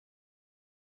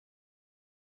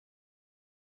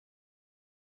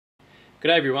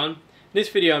G'day everyone. In this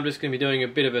video I'm just going to be doing a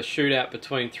bit of a shootout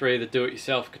between three of the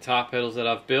do-it-yourself guitar pedals that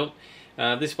I've built.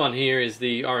 This one here is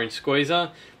the orange squeezer.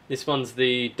 This one's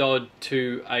the DOD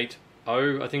 280,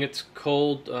 I think it's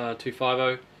called,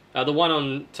 250. The one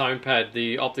on tone pad,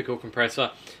 the optical compressor,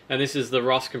 and this is the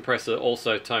Ross compressor,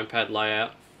 also tone pad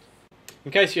layout. In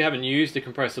case you haven't used a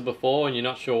compressor before and you're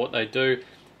not sure what they do,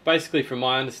 basically from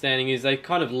my understanding is they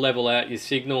kind of level out your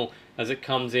signal as it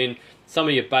comes in. Some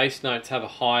of your bass notes have a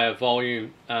higher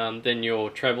volume than your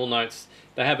treble notes.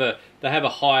 They have a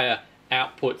higher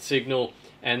output signal,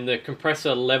 and the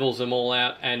compressor levels them all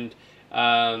out and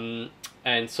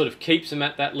sort of keeps them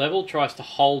at that level, tries to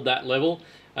hold that level,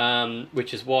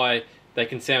 which is why they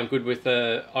can sound good with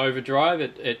overdrive.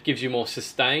 It gives you more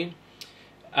sustain.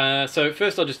 So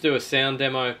first I'll just do a sound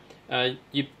demo.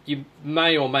 You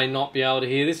may or may not be able to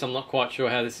hear this. I'm not quite sure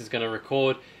how this is going to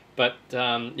record, but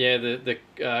yeah, the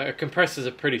compressors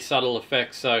are pretty subtle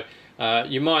effects, so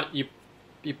you're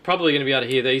probably going to be able to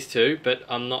hear these two, but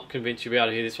I'm not convinced you'll be able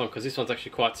to hear this one because this one's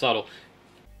actually quite subtle.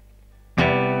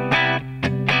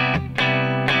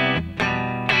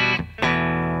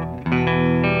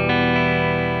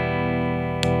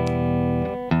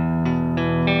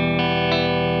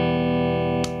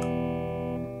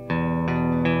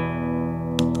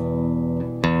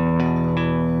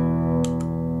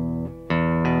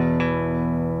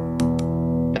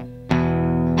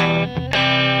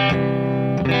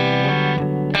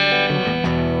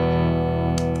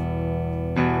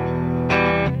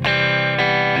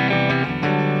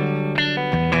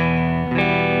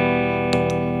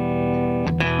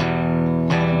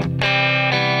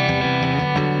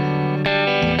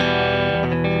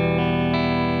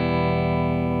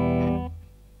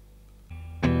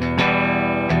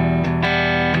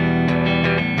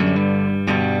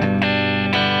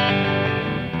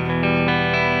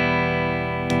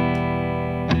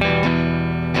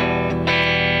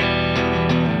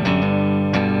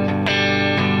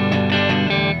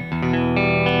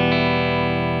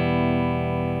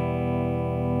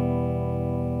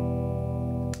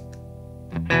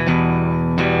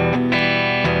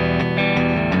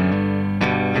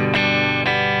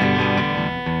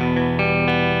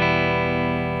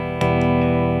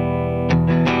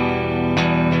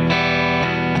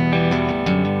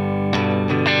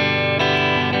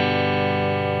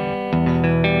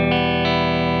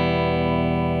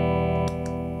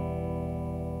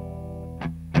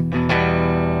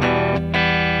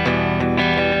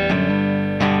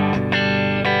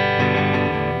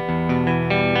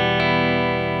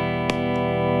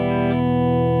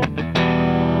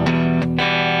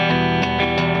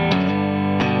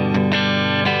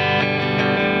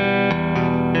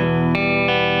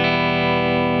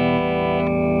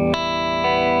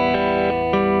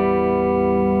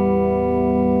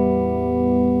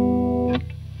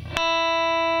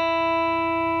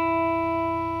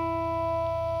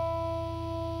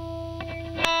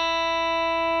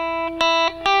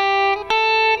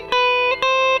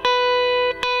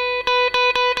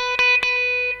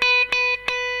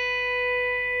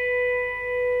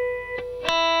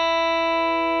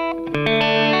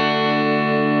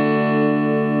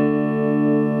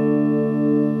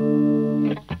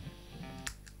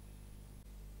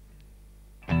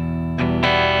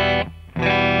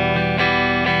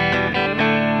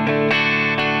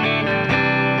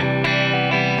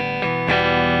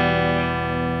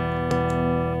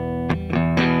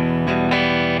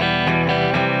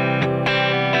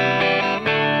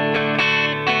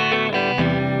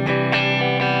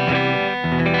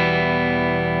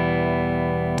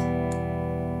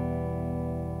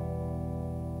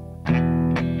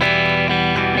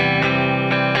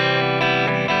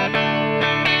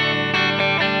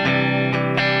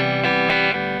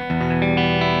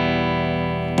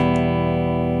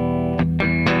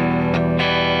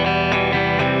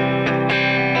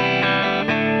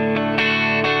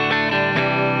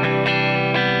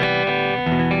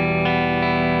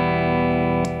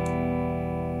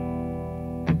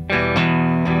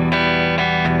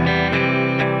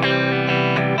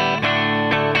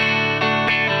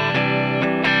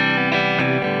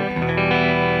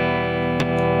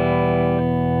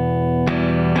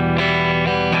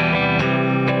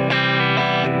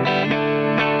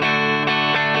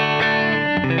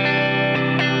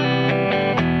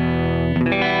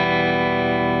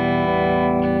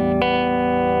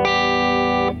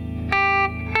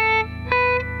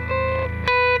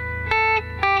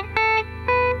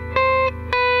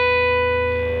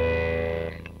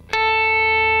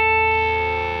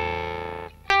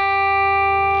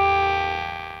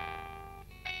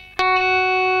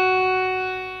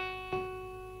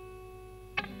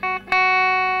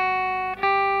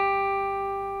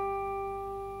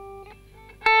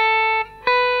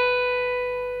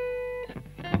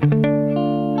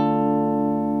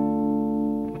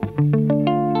 So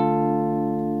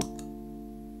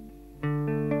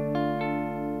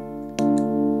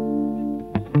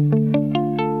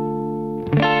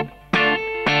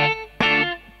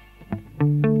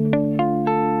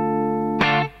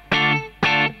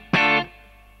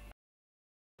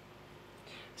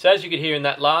as you could hear in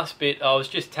that last bit, I was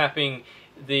just tapping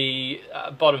the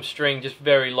bottom string just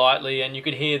very lightly, and you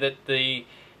could hear that the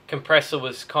compressor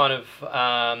was kind of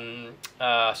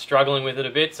struggling with it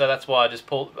a bit, so that's why I just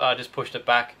pushed it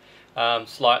back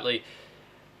slightly.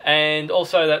 And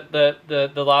also that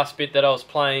the last bit that I was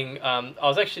playing, I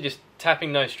was actually just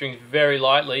tapping those strings very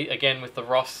lightly, again with the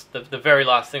Ross, the very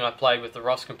last thing I played with the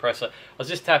Ross compressor. I was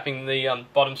just tapping the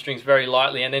bottom strings very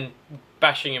lightly and then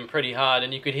bashing them pretty hard,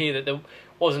 and you could hear that there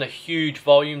wasn't a huge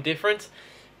volume difference.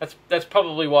 That's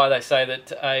probably why they say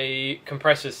that a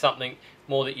compressor is something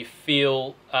more that you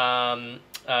feel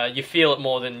it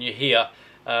more than you hear,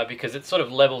 because it sort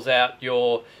of levels out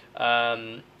the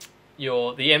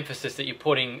emphasis that you're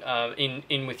putting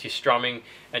in with your strumming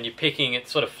and your picking. It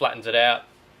sort of flattens it out.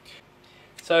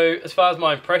 So as far as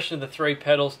my impression of the three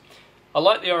pedals, I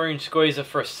like the Orange Squeezer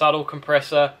for a subtle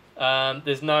compressor.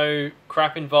 There's no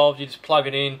crap involved, you just plug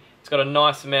it in. It's got a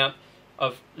nice amount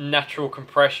of natural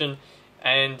compression,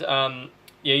 and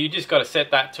yeah, you just got to set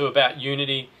that to about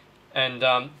unity and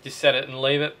just set it and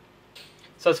leave it.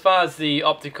 So as far as the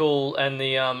optical and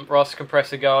the Ross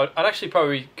compressor go, I'd actually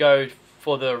probably go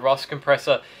for the Ross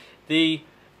compressor. The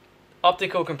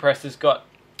optical compressor's got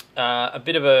a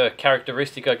bit of a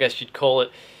characteristic, I guess you'd call it.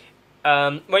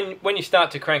 When you start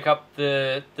to crank up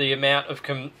the amount of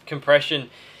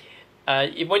compression,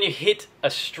 when you hit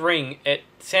a string, it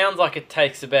sounds like it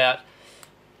takes about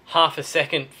half a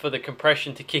second for the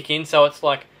compression to kick in. So it's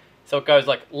like, so it goes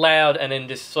like loud and then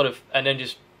just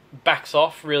just backs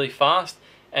off really fast.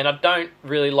 And I don't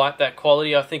really like that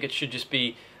quality. I think it should just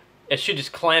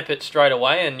clamp it straight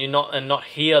away, and not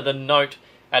hear the note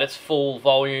at its full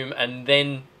volume and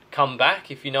then come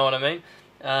back, if you know what I mean.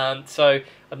 So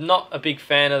I'm not a big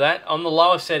fan of that. On the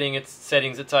lower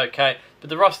settings it's okay, but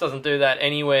the Ross doesn't do that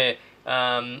anywhere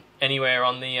on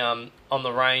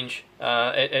the range.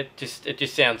 It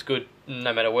just sounds good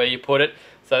no matter where you put it.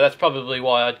 So that's probably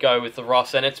why I'd go with the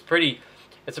Ross, and it's a pretty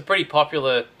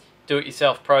popular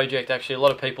do-it-yourself project. Actually, a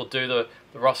lot of people do the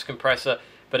Ross compressor,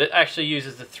 but it actually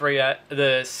uses the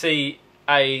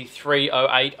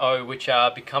CA3080, which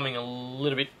are becoming a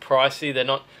little bit pricey. They're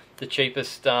not the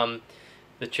cheapest IC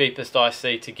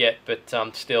to get, but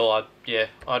still, I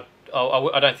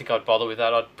don't think I'd bother with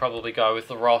that. I'd probably go with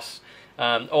the Ross.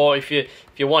 Or if you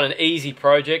want an easy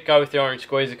project, go with the Orange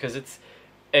Squeezer, because it's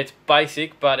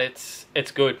basic, but it's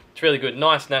good. It's really good.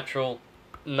 Nice, natural.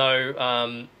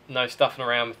 No stuffing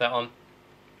around with that one.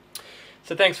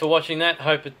 So thanks for watching that.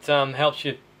 Hope it helps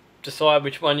you decide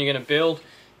which one you're going to build.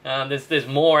 There's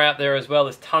more out there as well.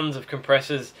 There's tons of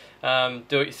compressors,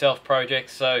 do-it-yourself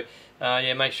projects. So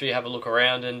yeah, make sure you have a look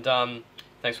around, and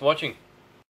thanks for watching.